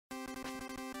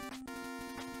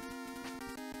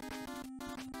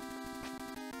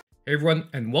Hey everyone,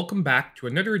 and welcome back to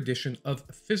another edition of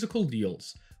Physical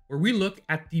Deals, where we look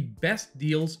at the best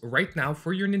deals right now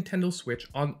for your Nintendo Switch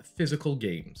on physical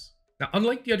games. Now,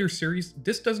 unlike the other series,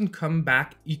 this doesn't come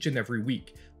back each and every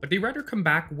week, but they rather come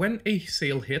back when a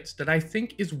sale hits that I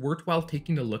think is worthwhile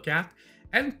taking a look at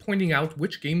and pointing out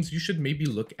which games you should maybe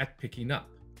look at picking up.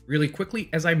 Really quickly,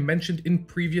 as I mentioned in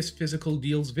previous physical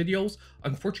deals videos,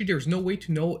 unfortunately there's no way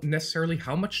to know necessarily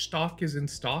how much stock is in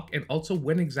stock and also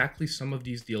when exactly some of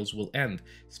these deals will end,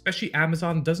 especially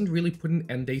Amazon doesn't really put an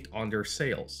end date on their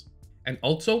sales. And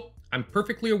also, I'm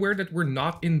perfectly aware that we're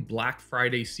not in Black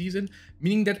Friday season,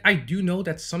 meaning that I do know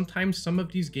that sometimes some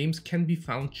of these games can be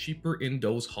found cheaper in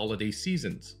those holiday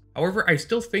seasons. However, I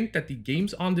still think that the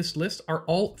games on this list are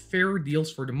all fair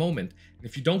deals for the moment, and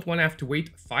if you don't want to have to wait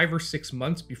 5 or 6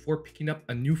 months before picking up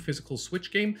a new physical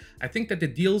Switch game, I think that the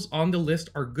deals on the list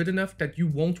are good enough that you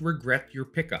won't regret your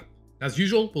pickup. As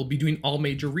usual, we'll be doing all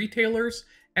major retailers,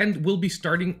 and we'll be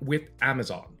starting with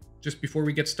Amazon. Just before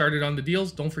we get started on the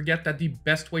deals, don't forget that the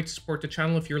best way to support the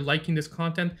channel if you're liking this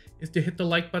content is to hit the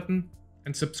like button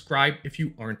and subscribe if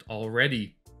you aren't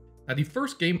already. Now, the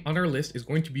first game on our list is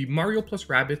going to be Mario +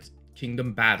 Rabbids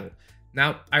Kingdom Battle.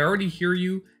 Now, I already hear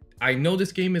you. I know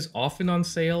this game is often on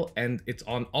sale and it's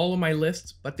on all of my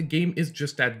lists, but the game is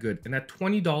just that good. And at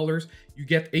 $20, you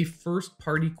get a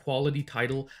first-party quality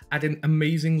title at an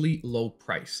amazingly low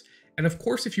price. And of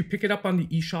course, if you pick it up on the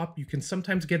eShop, you can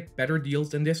sometimes get better deals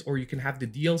than this, or you can have the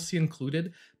DLC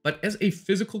included. But as a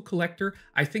physical collector,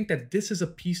 I think that this is a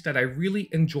piece that I really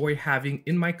enjoy having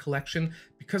in my collection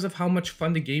because of how much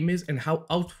fun the game is and how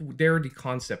out there the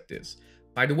concept is.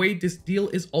 By the way, this deal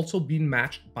is also being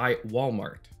matched by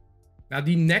Walmart. Now,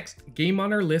 the next game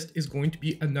on our list is going to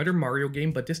be another Mario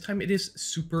game, but this time it is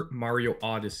Super Mario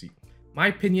Odyssey. My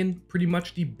opinion, pretty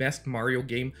much the best Mario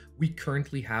game we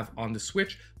currently have on the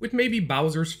Switch, with maybe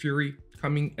Bowser's Fury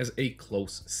coming as a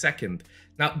close second.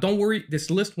 Now, don't worry, this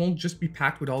list won't just be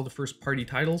packed with all the first-party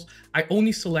titles. I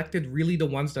only selected really the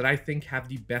ones that I think have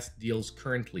the best deals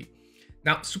currently.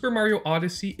 Now, Super Mario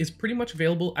Odyssey is pretty much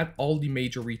available at all the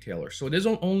major retailers. So it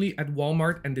isn't only at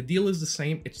Walmart, and the deal is the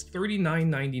same. It's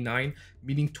 $39.99,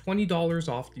 meaning $20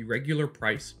 off the regular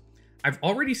price. I've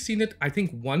already seen it, I think,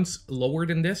 once lower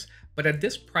than this, but at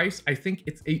this price, I think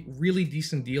it's a really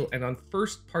decent deal, and on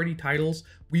first-party titles,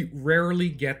 we rarely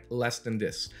get less than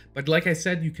this. But like I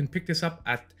said, you can pick this up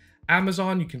at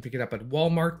Amazon, you can pick it up at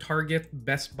Walmart, Target,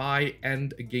 Best Buy,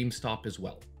 and GameStop as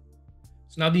well.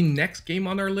 So now the next game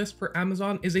on our list for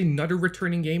Amazon is another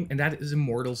returning game, and that is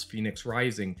Immortals Fenyx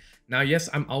Rising. Now, yes,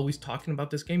 I'm always talking about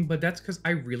this game, but that's because I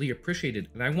really appreciate it,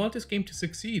 and I want this game to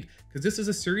succeed, because this is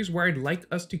a series where I'd like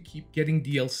us to keep getting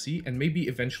DLC and maybe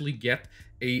eventually get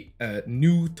a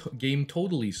new game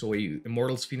totally, so a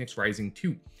Immortals Fenyx Rising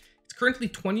 2. It's currently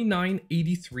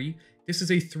 $29.83. This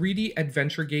is a 3D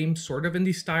adventure game, sort of in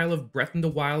the style of Breath in the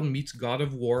Wild meets God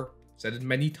of War. Said it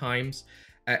many times.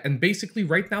 And basically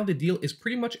right now the deal is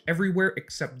pretty much everywhere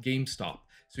except GameStop.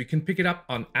 So you can pick it up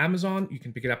on Amazon, you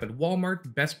can pick it up at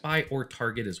Walmart, Best Buy, or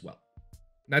Target as well.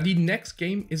 Now the next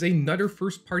game is another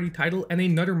first-party title and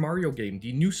another Mario game,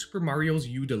 the new Super Mario's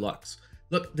U Deluxe.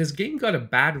 Look, this game got a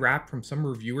bad rap from some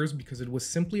reviewers because it was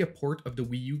simply a port of the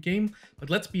Wii U game, but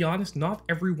let's be honest, not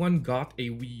everyone got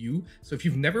a Wii U, so if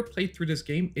you've never played through this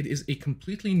game, it is a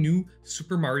completely new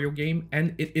Super Mario game,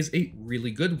 and it is a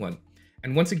really good one.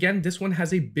 And once again, this one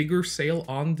has a bigger sale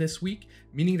on this week,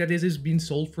 meaning that it is being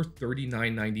sold for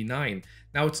 $39.99.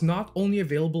 Now, it's not only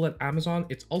available at Amazon,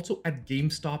 it's also at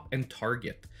GameStop and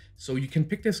Target. So you can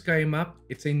pick this game up.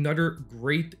 It's another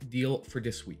great deal for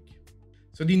this week.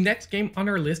 So the next game on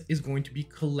our list is going to be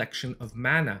Collection of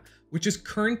Mana, which is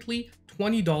currently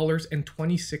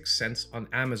 $20.26 on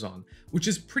Amazon, which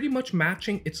is pretty much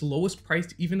matching its lowest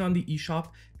price even on the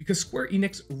eShop because Square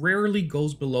Enix rarely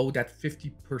goes below that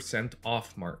 50%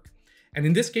 off mark. And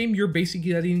in this game, you're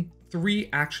basically getting 3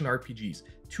 action RPGs,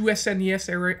 2 SNES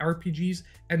era RPGs,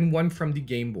 and 1 from the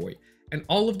Game Boy. And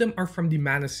all of them are from the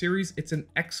Mana series. It's an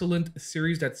excellent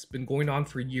series that's been going on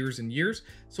for years and years.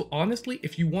 So honestly,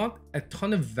 if you want a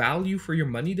ton of value for your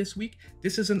money this week,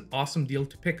 this is an awesome deal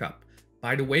to pick up.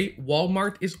 By the way,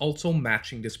 Walmart is also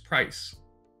matching this price.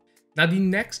 Now, the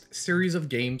next series of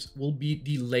games will be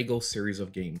the Lego series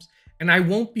of games. And I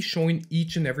won't be showing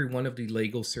each and every one of the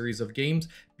Lego series of games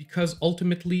because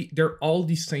ultimately they're all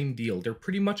the same deal. They're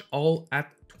pretty much all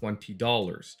at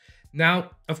 $20.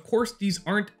 Now, of course, these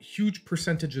aren't huge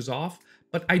percentages off,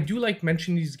 but I do like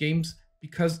mentioning these games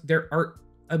because there are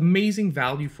amazing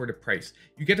value for the price.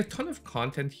 You get a ton of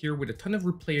content here with a ton of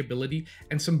replayability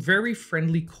and some very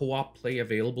friendly co-op play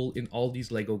available in all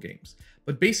these Lego games.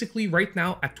 But basically right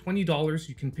now at $20,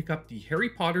 you can pick up the Harry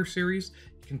Potter series,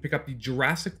 you can pick up the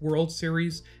Jurassic World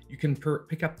series, you can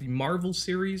pick up the Marvel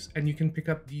series, and you can pick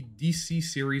up the DC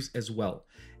series as well.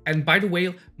 And by the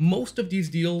way, most of these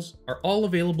deals are all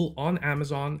available on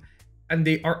Amazon, and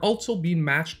they are also being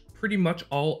matched pretty much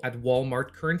all at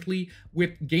Walmart currently,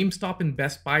 with GameStop and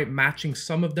Best Buy matching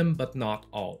some of them, but not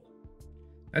all.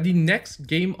 Now, the next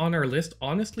game on our list,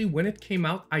 honestly, when it came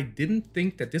out, I didn't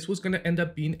think that this was going to end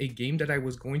up being a game that I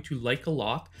was going to like a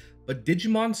lot, but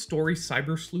Digimon Story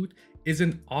Cyber Sleuth is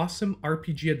an awesome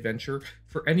RPG adventure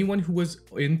for anyone who was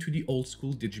into the old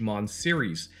school Digimon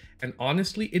series. And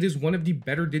honestly, it is one of the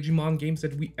better Digimon games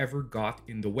that we ever got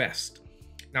in the West.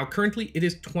 Now, currently it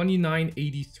is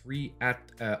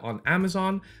 $29.83 on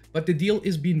Amazon, but the deal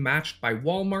is being matched by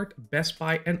Walmart, Best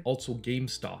Buy, and also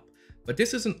GameStop. But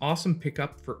this is an awesome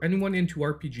pickup for anyone into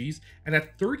RPGs, and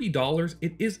at $30,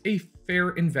 it is a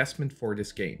fair investment for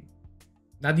this game.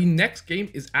 Now, the next game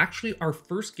is actually our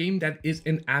first game that is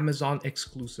an Amazon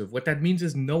exclusive. What that means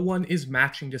is no one is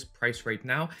matching this price right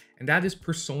now, and that is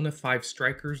Persona 5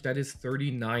 Strikers. That is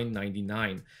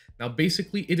 $39.99. Now,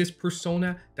 basically, it is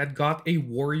Persona that got a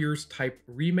Warriors type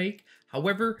remake.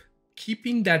 However,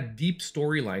 keeping that deep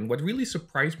storyline, what really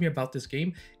surprised me about this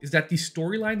game is that the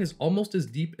storyline is almost as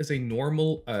deep as a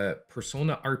normal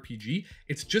Persona RPG.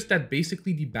 It's just that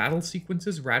basically the battle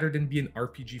sequences, rather than be an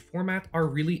RPG format, are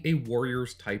really a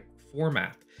Warriors type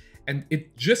format. And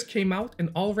it just came out,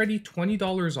 and already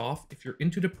 $20 off if you're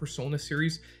into the Persona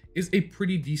series is a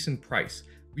pretty decent price.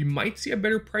 We might see a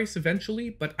better price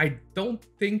eventually, but I don't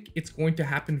think it's going to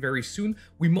happen very soon.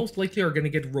 We most likely are going to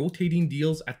get rotating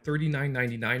deals at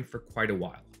 $39.99 for quite a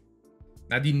while.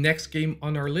 Now, the next game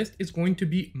on our list is going to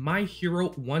be My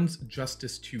Hero One's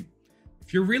Justice 2.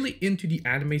 If you're really into the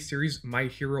anime series My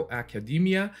Hero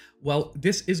Academia, well,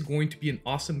 this is going to be an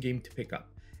awesome game to pick up.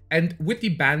 And with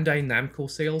the Bandai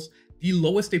Namco sales, the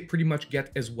lowest they pretty much get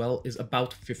as well is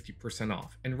about 50%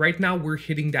 off. And right now we're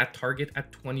hitting that target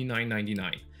at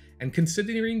 $29.99. And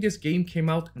considering this game came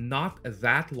out not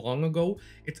that long ago,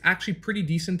 it's actually pretty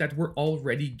decent that we're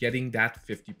already getting that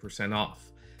 50%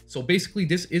 off. So basically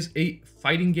this is a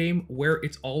fighting game where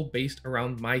it's all based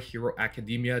around My Hero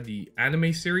Academia, the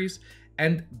anime series.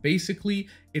 And basically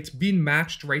it's being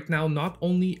matched right now, not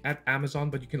only at Amazon,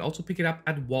 but you can also pick it up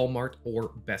at Walmart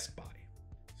or Best Buy.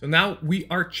 So now we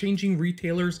are changing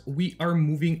retailers. We are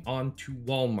moving on to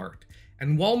Walmart.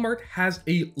 And Walmart has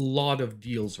a lot of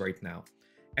deals right now.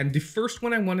 And the first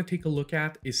one I want to take a look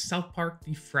at is South Park: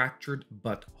 The Fractured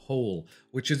But Whole,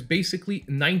 which is basically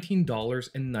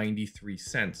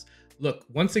 $19.93. Look,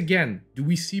 once again, do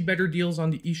we see better deals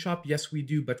on the eShop? Yes, we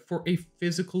do. But for a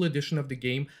physical edition of the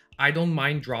game, I don't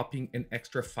mind dropping an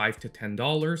extra $5 to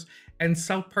 $10. And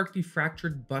South Park: The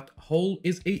Fractured But Whole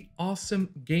is an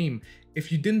awesome game. If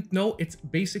you didn't know, it's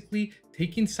basically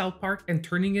taking South Park and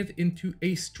turning it into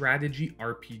a strategy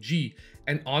RPG.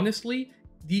 And honestly,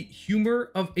 the humor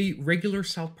of a regular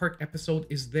South Park episode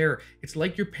is there. It's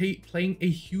like you're playing a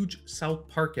huge South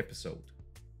Park episode.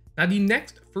 Now, the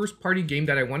next first-party game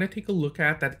that I want to take a look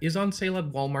at that is on sale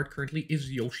at Walmart currently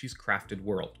is Yoshi's Crafted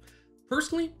World.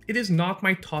 Personally, it is not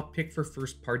my top pick for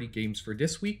first-party games for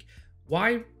this week.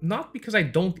 Why? Not because I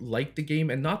don't like the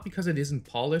game and not because it isn't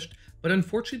polished, but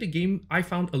unfortunately the game I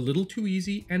found a little too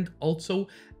easy and also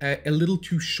a little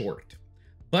too short.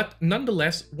 But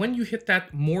nonetheless, when you hit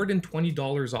that more than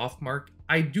 $20 off mark,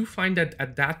 I do find that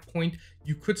at that point,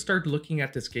 you could start looking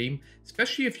at this game,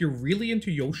 especially if you're really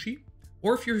into Yoshi,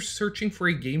 or if you're searching for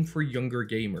a game for younger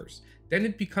gamers. Then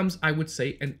it becomes, I would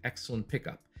say, an excellent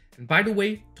pickup. And by the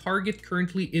way, Target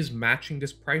currently is matching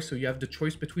this price, so you have the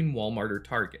choice between Walmart or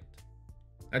Target.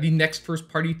 Now, the next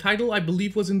first-party title, I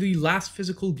believe, was in the last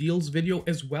physical deals video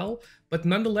as well, but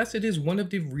nonetheless, it is one of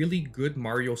the really good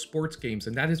Mario sports games,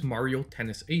 and that is Mario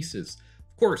Tennis Aces.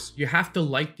 Of course, you have to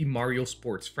like the Mario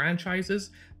sports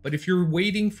franchises, but if you're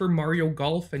waiting for Mario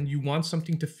Golf and you want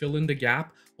something to fill in the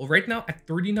gap, well, right now at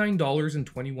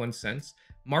 $39.21,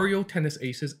 Mario Tennis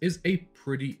Aces is a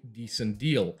pretty decent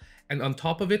deal. And on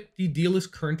top of it, the deal is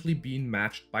currently being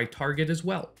matched by Target as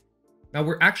well. Now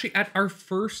we're actually at our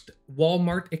first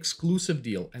Walmart exclusive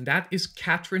deal, and that is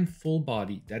Catherine Full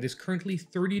Body. That is currently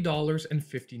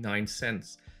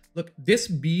 $30.59. Look, this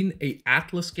being a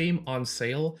Atlas game on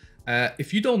sale,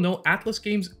 if you don't know, Atlas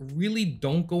games really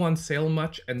don't go on sale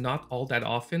much and not all that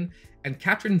often. And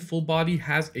Catherine Full Body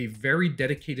has a very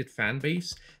dedicated fan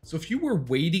base. So if you were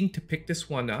waiting to pick this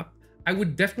one up, I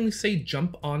would definitely say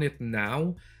jump on it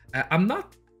now. I'm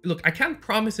not Look, I can't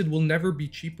promise it will never be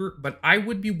cheaper, but I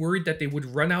would be worried that they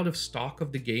would run out of stock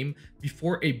of the game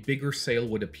before a bigger sale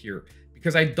would appear,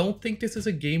 because I don't think this is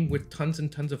a game with tons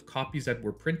and tons of copies that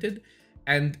were printed.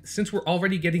 And since we're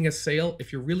already getting a sale,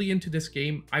 if you're really into this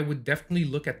game, I would definitely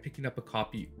look at picking up a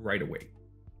copy right away.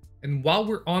 And while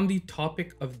we're on the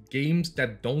topic of games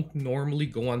that don't normally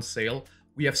go on sale,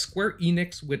 we have Square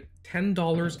Enix with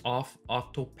 $10 off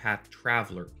Octopath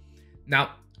Traveler.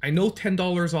 Now, I know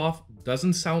 $10 off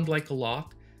doesn't sound like a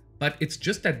lot, but it's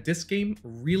just that this game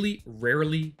really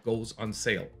rarely goes on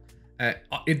sale.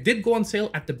 It did go on sale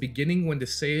at the beginning when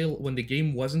the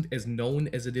game wasn't as known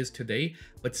as it is today,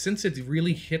 but since it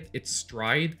really hit its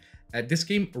stride, this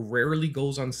game rarely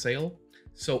goes on sale.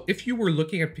 So if you were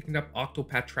looking at picking up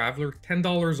Octopath Traveler,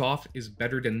 $10 off is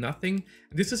better than nothing.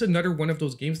 This is another one of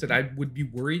those games that I would be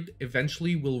worried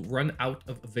eventually will run out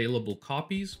of available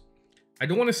copies. I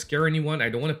don't want to scare anyone. I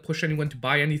don't want to push anyone to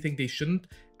buy anything they shouldn't.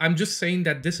 I'm just saying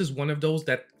that this is one of those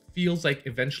that feels like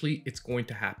eventually it's going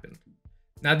to happen.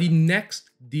 Now, the next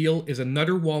deal is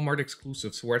another Walmart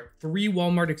exclusive. So we're at 3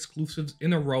 Walmart exclusives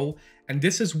in a row. And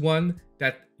this is one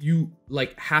that you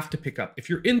have to pick up. If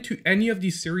you're into any of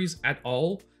these series at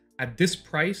all, at this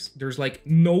price, there's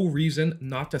no reason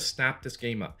not to snap this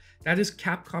game up. That is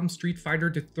Capcom Street Fighter,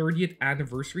 the 30th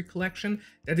Anniversary Collection.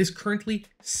 That is currently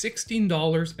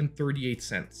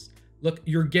 $16.38. Look,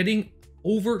 you're getting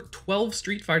over 12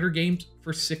 Street Fighter games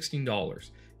for $16.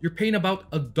 You're paying about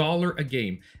 $1 a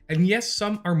game. And yes,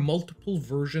 some are multiple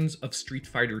versions of Street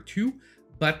Fighter 2,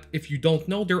 but if you don't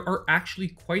know, there are actually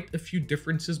quite a few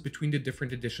differences between the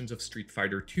different editions of Street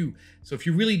Fighter 2. So if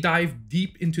you really dive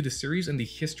deep into the series and the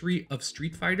history of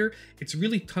Street Fighter, it's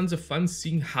really tons of fun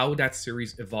seeing how that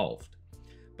series evolved.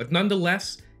 But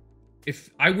nonetheless,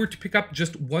 if I were to pick up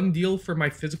just one deal for my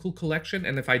physical collection,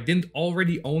 and if I didn't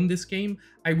already own this game,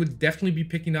 I would definitely be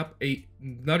picking up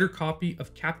another copy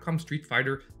of Capcom Street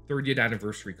Fighter 30th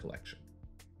Anniversary Collection.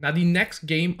 Now, the next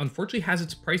game unfortunately has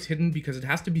its price hidden because it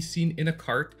has to be seen in a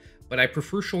cart, but I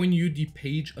prefer showing you the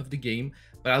page of the game,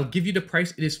 but I'll give you the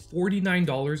price. It is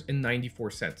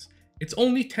 $49.94. It's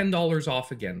only $10 off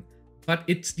again, but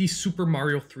it's the Super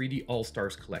Mario 3D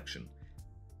All-Stars Collection.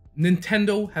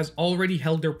 Nintendo has already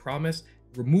held their promise,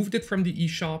 removed it from the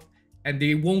eShop, and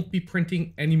they won't be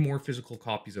printing any more physical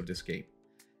copies of this game.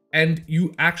 And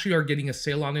you actually are getting a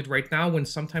sale on it right now, when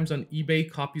sometimes on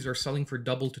eBay, copies are selling for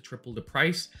double to triple the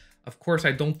price. Of course,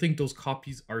 I don't think those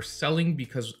copies are selling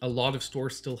because a lot of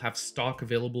stores still have stock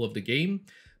available of the game.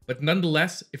 But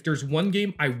nonetheless, if there's one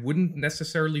game I wouldn't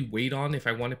necessarily wait on if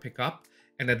I want to pick up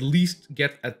and at least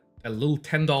get a little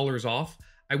 $10 off,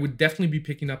 I would definitely be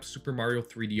picking up Super Mario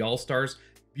 3D All-Stars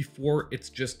before it's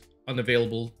just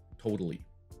unavailable totally.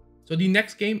 So the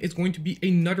next game is going to be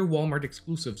another Walmart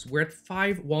exclusives. We're at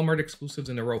 5 Walmart exclusives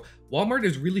in a row. Walmart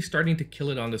is really starting to kill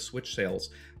it on the Switch sales.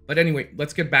 But anyway,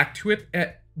 let's get back to it.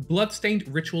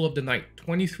 Bloodstained Ritual of the Night,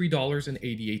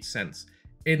 $23.88.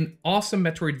 An awesome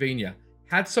Metroidvania.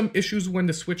 Had some issues when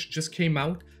the Switch just came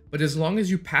out, but as long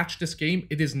as you patch this game,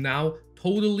 it is now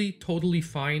totally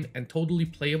fine and totally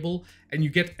playable, and you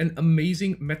get an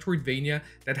amazing Metroidvania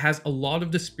that has a lot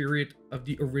of the spirit of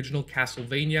the original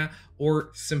Castlevania,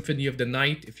 or Symphony of the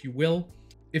Night, if you will.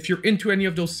 If you're into any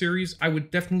of those series, I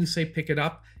would definitely say pick it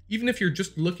up. Even if you're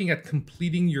just looking at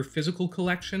completing your physical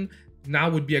collection, now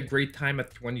would be a great time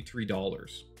at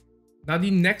 $23. Now,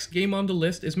 the next game on the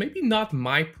list is maybe not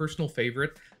my personal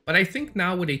favorite, but I think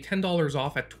now with a $10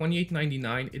 off at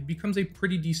 $28.99, it becomes a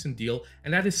pretty decent deal,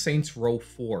 and that is Saints Row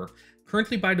 4.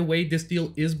 Currently, by the way, this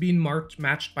deal is being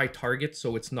matched by Target,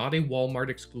 so it's not a Walmart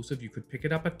exclusive. You could pick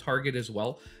it up at Target as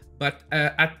well. But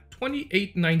at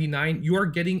 $28.99, you are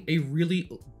getting a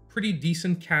really pretty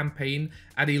decent campaign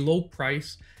at a low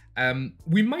price.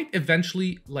 We might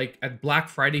eventually, at Black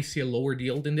Friday, see a lower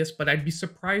deal than this, but I'd be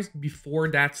surprised before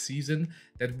that season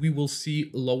that we will see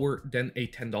lower than a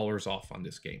 $10 off on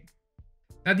this game.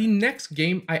 Now, the next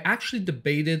game, I actually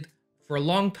debated for a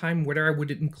long time whether I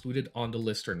would include it on the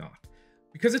list or not,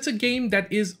 because it's a game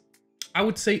that is, I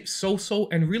would say, so-so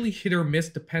and really hit or miss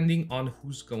depending on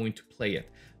who's going to play it.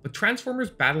 But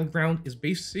Transformers Battleground is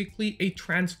basically a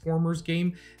Transformers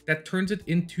game that turns it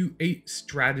into a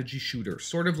strategy shooter,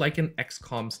 sort of like an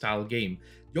XCOM style game.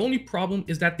 The only problem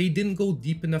is that they didn't go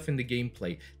deep enough in the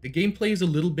gameplay. The gameplay is a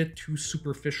little bit too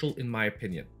superficial in my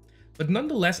opinion. But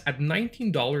nonetheless, at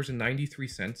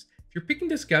 $19.93, if you're picking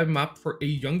this game up for a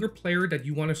younger player that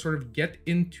you want to sort of get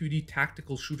into the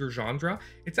tactical shooter genre,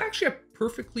 it's actually a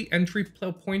perfectly entry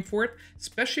point for it,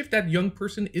 especially if that young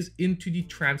person is into the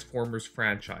Transformers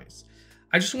franchise.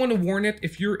 I just want to warn it,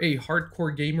 if you're a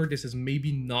hardcore gamer, this is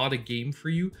maybe not a game for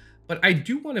you, but I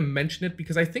do want to mention it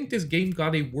because I think this game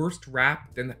got a worse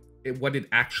rap than what it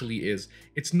actually is.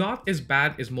 It's not as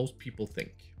bad as most people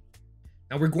think.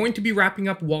 Now we're going to be wrapping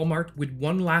up Walmart with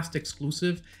one last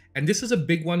exclusive, and this is a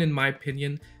big one in my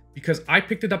opinion because I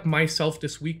picked it up myself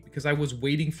this week because I was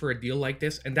waiting for a deal like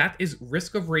this, and that is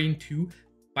Risk of Rain 2.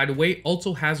 By the way,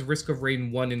 also has Risk of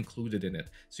Rain 1 included in it.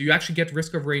 So you actually get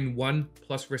Risk of Rain 1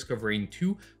 plus Risk of Rain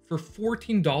 2 for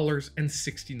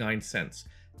 $14.69.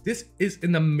 This is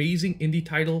an amazing indie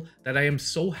title that I am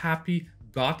so happy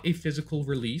got a physical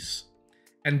release.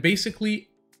 And basically,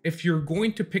 if you're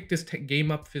going to pick this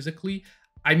game up physically,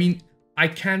 I mean, I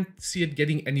can't see it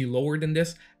getting any lower than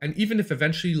this. And even if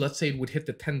eventually, let's say it would hit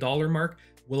the $10 mark,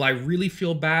 will I really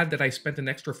feel bad that I spent an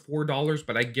extra $4,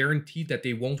 but I guarantee that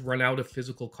they won't run out of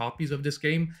physical copies of this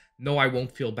game? No, I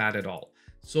won't feel bad at all.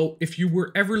 So if you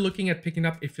were ever looking at picking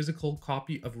up a physical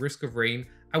copy of Risk of Rain,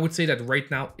 I would say that right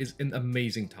now is an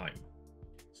amazing time.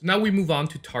 So now we move on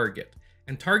to Target.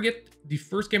 And Target, the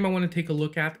first game I want to take a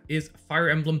look at is Fire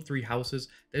Emblem Three Houses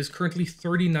that is currently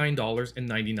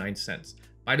 $39.99.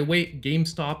 By the way,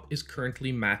 GameStop is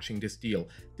currently matching this deal.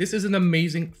 This is an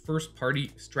amazing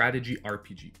first-party strategy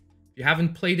RPG. If you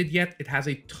haven't played it yet, it has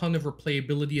a ton of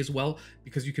replayability as well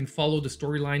because you can follow the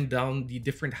storyline down the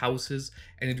different houses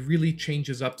and it really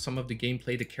changes up some of the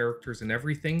gameplay, the characters and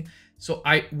everything. So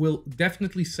I will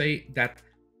definitely say that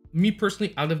me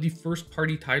personally, out of the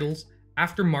first-party titles,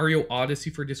 after Mario Odyssey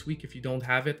for this week, if you don't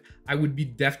have it, I would be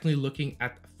definitely looking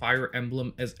at Fire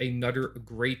Emblem as another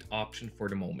great option for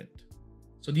the moment.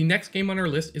 So the next game on our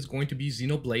list is going to be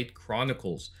Xenoblade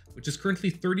Chronicles, which is currently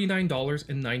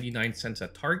 $39.99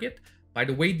 at Target. By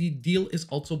the way, the deal is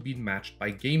also being matched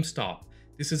by GameStop.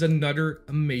 This is another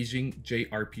amazing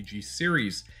JRPG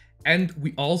series. And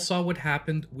we all saw what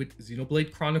happened with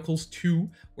Xenoblade Chronicles 2,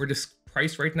 where this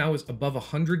price right now is above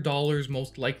 $100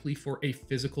 most likely for a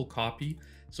physical copy.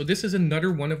 So this is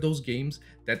another one of those games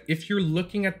that if you're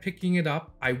looking at picking it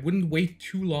up, I wouldn't wait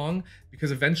too long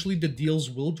because eventually the deals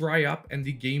will dry up and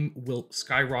the game will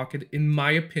skyrocket, in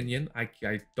my opinion. I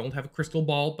don't have a crystal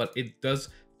ball, but it does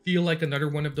feel like another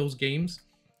one of those games.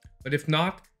 But if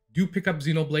not, do pick up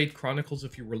Xenoblade Chronicles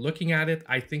if you were looking at it.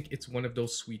 I think it's one of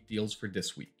those sweet deals for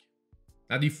this week.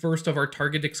 Now the first of our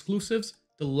Target exclusives,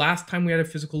 the last time we had a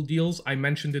physical deals, I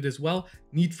mentioned it as well,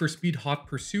 Need for Speed Hot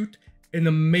Pursuit. An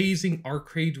amazing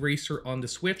arcade racer on the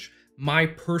Switch. My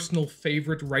personal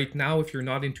favorite right now, if you're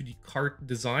not into the kart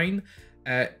design.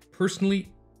 Personally,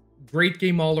 great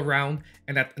game all around.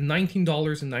 And at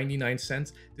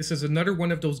 $19.99, this is another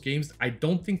one of those games I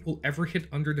don't think will ever hit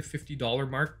under the $50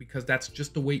 mark because that's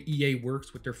just the way EA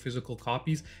works with their physical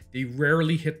copies. They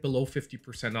rarely hit below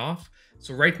 50% off.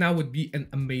 So right now would be an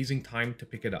amazing time to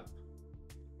pick it up.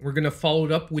 We're going to follow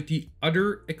it up with the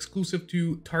other exclusive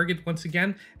to Target once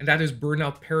again, and that is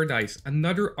Burnout Paradise,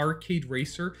 another arcade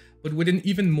racer, but with an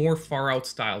even more far out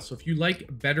style. So if you like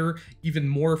better, even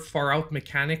more far out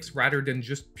mechanics rather than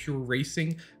just pure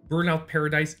racing, Burnout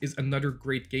Paradise is another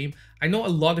great game. I know a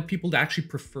lot of people that actually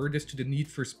prefer this to the Need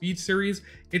for Speed series.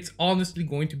 It's honestly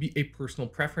going to be a personal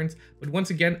preference, but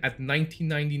once again, at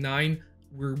 $19.99,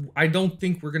 I don't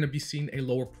think we're going to be seeing a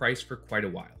lower price for quite a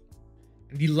while.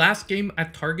 And the last game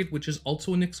at Target, which is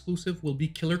also an exclusive, will be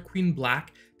Killer Queen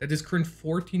Black, that is current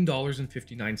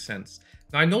 $14.59.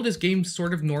 Now I know this game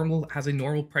has a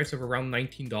normal price of around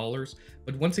 $19,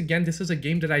 but once again, this is a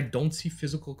game that I don't see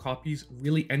physical copies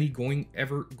really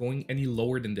ever going any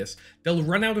lower than this. They'll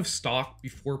run out of stock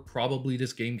before probably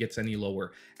this game gets any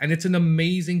lower. And it's an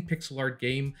amazing pixel art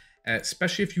game.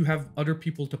 Especially if you have other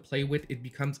people to play with, it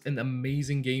becomes an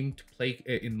amazing game to play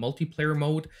in multiplayer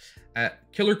mode.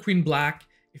 Killer Queen Black,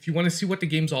 if you want to see what the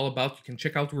game's all about, you can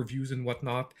check out reviews and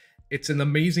whatnot. It's an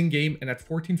amazing game, and at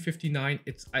 $14.59,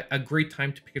 it's a great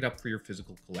time to pick it up for your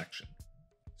physical collection.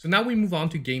 So now we move on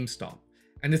to GameStop.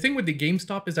 And the thing with the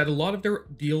GameStop is that a lot of their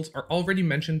deals are already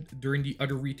mentioned during the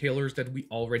other retailers that we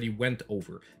already went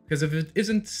over. Because if it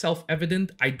isn't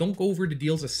self-evident, I don't go over the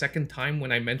deals a second time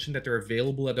when I mention that they're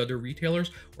available at other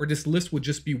retailers, or this list would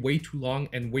just be way too long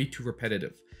and way too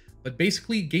repetitive. But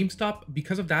basically, GameStop,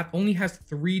 because of that, only has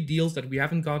 3 deals that we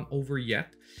haven't gone over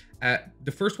yet.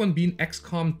 The first one being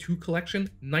XCOM 2 Collection,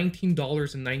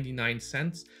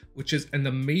 $19.99, which is an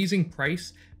amazing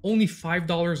price. Only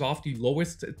 $5 off the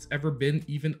lowest it's ever been,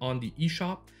 even on the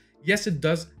eShop. Yes, it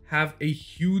does have a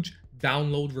huge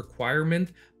download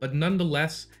requirement, but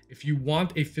nonetheless, if you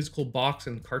want a physical box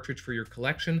and cartridge for your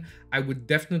collection, I would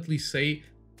definitely say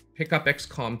pick up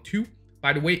XCOM 2.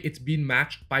 By the way, it's being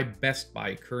matched by Best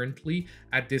Buy currently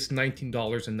at this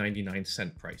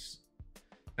 $19.99 price.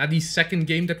 Now, the second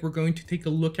game that we're going to take a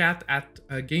look at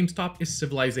GameStop is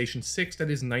Civilization 6.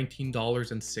 That is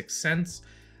 $19.06.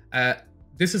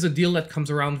 This is a deal that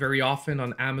comes around very often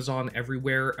on Amazon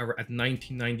everywhere at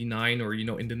 $19.99 or,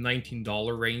 in the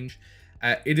 $19 range.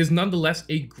 It is nonetheless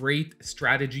a great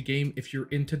strategy game if you're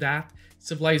into that.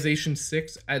 Civilization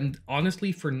 6, and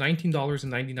honestly, for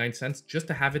 $19.99, just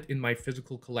to have it in my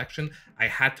physical collection, I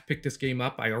had to pick this game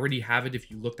up. I already have it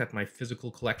if you looked at my physical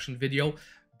collection video.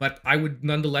 But I would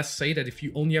nonetheless say that if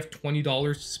you only have $20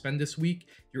 to spend this week,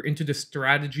 you're into the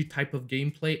strategy type of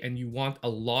gameplay and you want a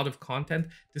lot of content,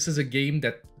 this is a game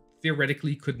that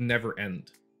theoretically could never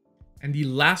end. And the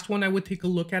last one I would take a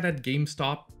look at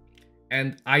GameStop,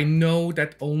 and I know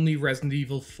that only Resident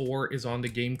Evil 4 is on the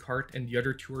game cart and the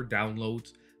other two are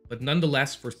downloads, but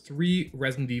nonetheless, for 3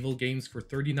 Resident Evil games for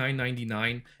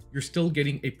 $39.99, you're still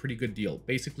getting a pretty good deal.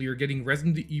 Basically, you're getting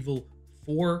Resident Evil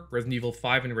 4, Resident Evil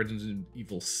 5, and Resident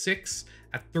Evil 6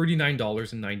 at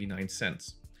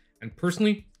 $39.99. And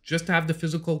personally, just to have the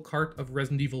physical cart of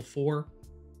Resident Evil 4,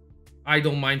 I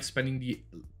don't mind spending the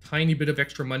tiny bit of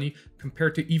extra money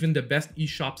compared to even the best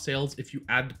eShop sales if you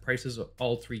add the prices of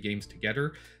all 3 games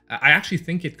together. I actually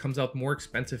think it comes out more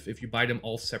expensive if you buy them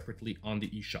all separately on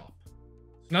the eShop.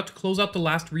 So now to close out the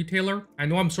last retailer, I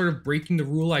know I'm sort of breaking the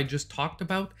rule I just talked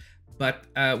about, but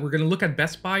we're going to look at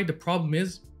Best Buy. The problem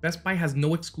is Best Buy has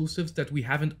no exclusives that we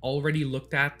haven't already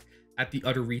looked at the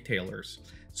other retailers.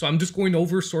 So I'm just going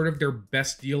over sort of their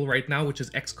best deal right now, which is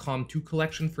XCOM 2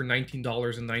 Collection for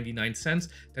 $19.99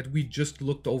 that we just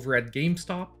looked over at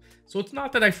GameStop. So it's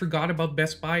not that I forgot about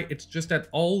Best Buy, it's just that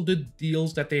all the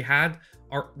deals that they had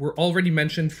were already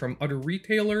mentioned from other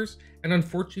retailers, and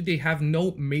unfortunately they have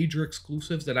no major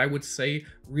exclusives that I would say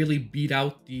really beat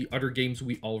out the other games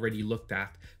we already looked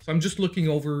at. So I'm just looking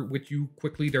over with you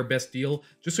quickly their best deal,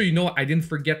 just so you know I didn't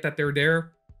forget that they're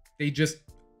there. They just,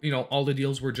 all the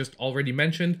deals were just already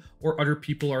mentioned, or other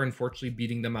people are unfortunately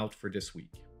beating them out for this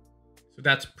week. So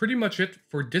that's pretty much it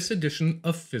for this edition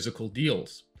of Physical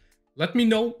Deals. Let me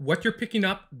know what you're picking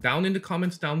up down in the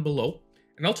comments down below.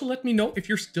 And also let me know if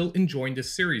you're still enjoying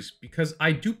this series, because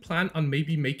I do plan on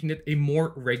maybe making it a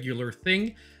more regular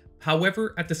thing.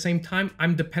 However, at the same time,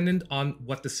 I'm dependent on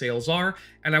what the sales are,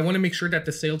 and I want to make sure that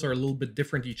the sales are a little bit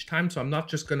different each time, so I'm not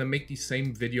just going to make the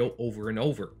same video over and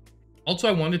over. Also,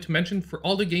 I wanted to mention, for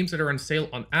all the games that are on sale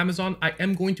on Amazon, I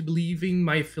am going to be leaving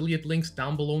my affiliate links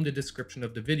down below in the description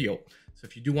of the video. So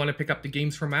if you do want to pick up the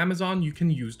games from Amazon, you can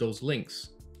use those links.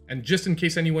 And just in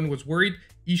case anyone was worried,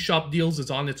 eShop Deals is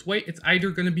on its way. It's either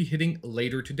going to be hitting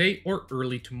later today or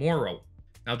early tomorrow.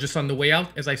 Now, just on the way out,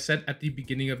 as I said at the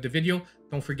beginning of the video,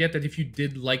 don't forget that if you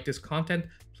did like this content,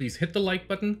 please hit the like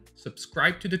button,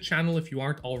 subscribe to the channel if you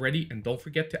aren't already, and don't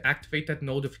forget to activate that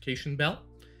notification bell.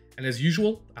 And as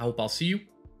usual, I hope I'll see you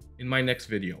in my next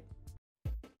video.